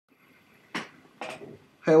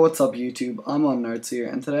Hey, what's up YouTube? I'm IModernArts here,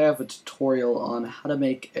 and today I have a tutorial on how to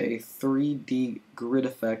make a 3D grid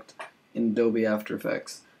effect in Adobe After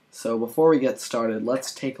Effects. So before we get started,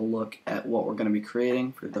 let's take a look at what we're going to be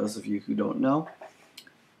creating for those of you who don't know.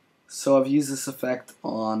 So I've used this effect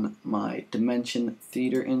on my Dimension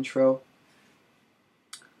Theater intro.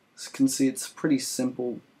 As you can see, it's pretty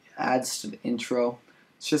simple. It adds to the intro.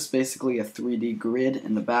 It's just basically a 3D grid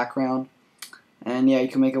in the background. And yeah, you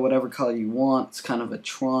can make it whatever color you want. It's kind of a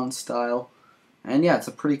Tron style. And yeah, it's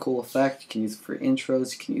a pretty cool effect. You can use it for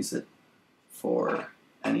intros, you can use it for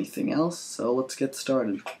anything else. So let's get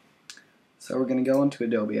started. So we're going to go into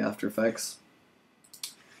Adobe After Effects.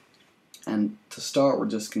 And to start, we're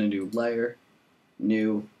just going to do Layer,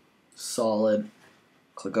 New, Solid,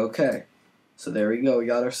 click OK. So there we go, we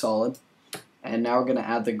got our solid. And now we're going to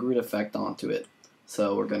add the grid effect onto it.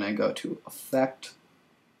 So we're going to go to Effect,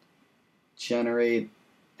 Generate,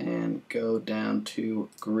 and go down to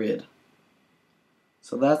Grid.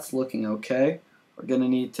 So that's looking okay. We're going to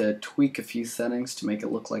need to tweak a few settings to make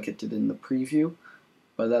it look like it did in the preview,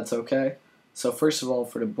 but that's okay. So first of all,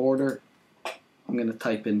 for the border, I'm going to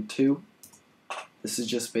type in 2. This is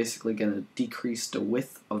just basically going to decrease the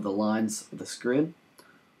width of the lines of this grid.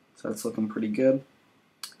 So that's looking pretty good.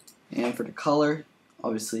 And for the color,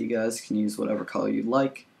 obviously you guys can use whatever color you'd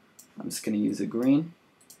like. I'm just going to use a green.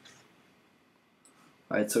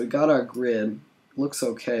 Alright, so we got our grid. Looks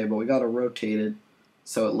okay, but we got to rotate it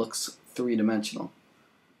so it looks three-dimensional.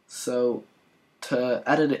 So to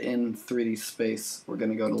edit it in 3D space, we're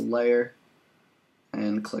going to go to Layer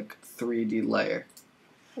and click 3D Layer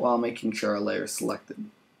while making sure our layer is selected.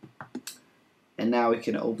 And now we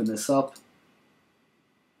can open this up,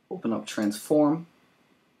 open up Transform,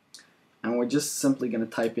 and we're just simply going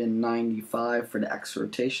to type in 95 for the X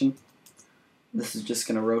rotation. This is just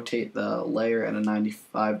going to rotate the layer at a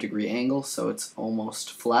 95-degree angle, so it's almost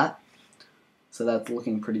flat. So that's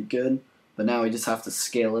looking pretty good. But now we just have to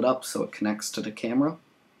scale it up so it connects to the camera.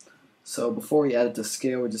 So before we add it to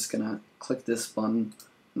scale, we're just going to click this button.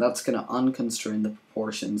 And that's going to unconstrain the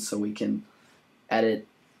proportions so we can edit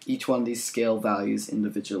each one of these scale values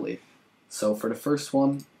individually. So for the first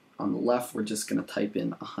one, on the left, we're just going to type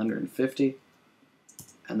in 150.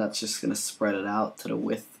 And that's just going to spread it out to the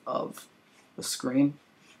width of the screen.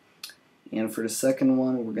 And for the second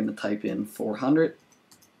one, we're going to type in 400.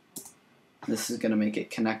 This is going to make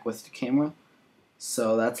it connect with the camera.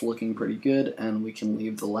 So that's looking pretty good, and we can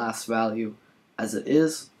leave the last value as it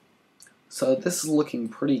is. So this is looking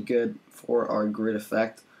pretty good for our grid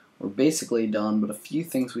effect. We're basically done, but a few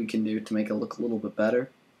things we can do to make it look a little bit better.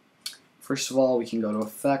 First of all, we can go to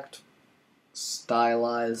Effect,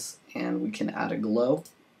 Stylize, and we can add a glow,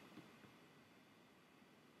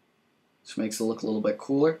 which makes it look a little bit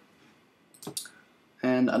cooler.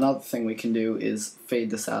 And another thing we can do is fade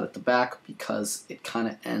this out at the back because it kind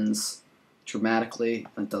of ends dramatically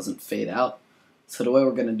and it doesn't fade out. So the way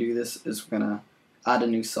we're going to do this is we're going to add a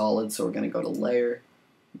new solid. So we're going to go to Layer,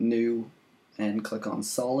 New, and click on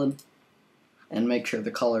Solid, and make sure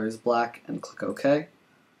the color is black and click OK.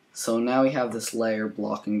 So now we have this layer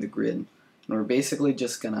blocking the grid, and we're basically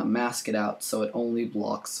just going to mask it out so it only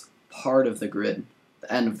blocks part of the grid,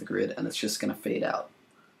 the end of the grid, and it's just going to fade out.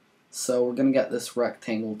 So we're going to get this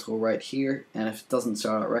rectangle tool right here, and if it doesn't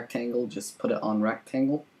start out rectangle, just put it on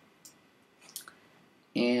rectangle.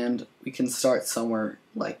 And we can start somewhere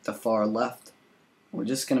like the far left. We're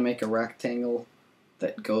just going to make a rectangle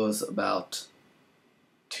that goes about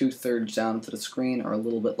 2/3 down to the screen, or a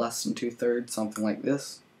little bit less than 2/3, something like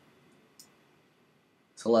this.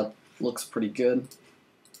 So that looks pretty good.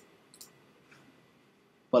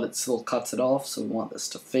 But it still cuts it off, so we want this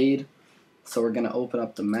to fade. So we're going to open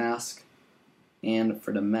up the mask, and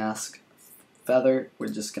for the mask feather, we're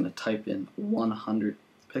just going to type in 100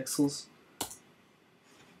 pixels.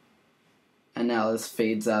 And now this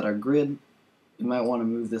fades out our grid. You might want to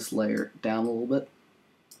move this layer down a little bit.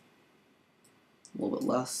 A little bit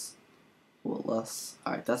less. A little less.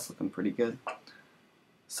 Alright, that's looking pretty good.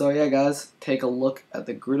 So yeah guys, take a look at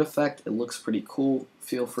the grid effect. It looks pretty cool.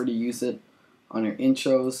 Feel free to use it on your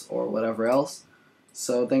intros or whatever else.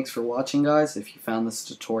 So thanks for watching guys. If you found this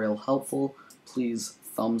tutorial helpful, please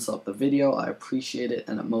thumbs up the video. I appreciate it,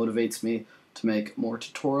 and it motivates me to make more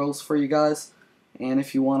tutorials for you guys. And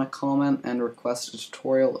if you want to comment and request a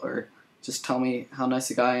tutorial, or just tell me how nice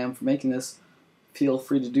a guy I am for making this, feel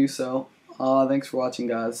free to do so. Thanks for watching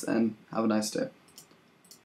guys, and have a nice day.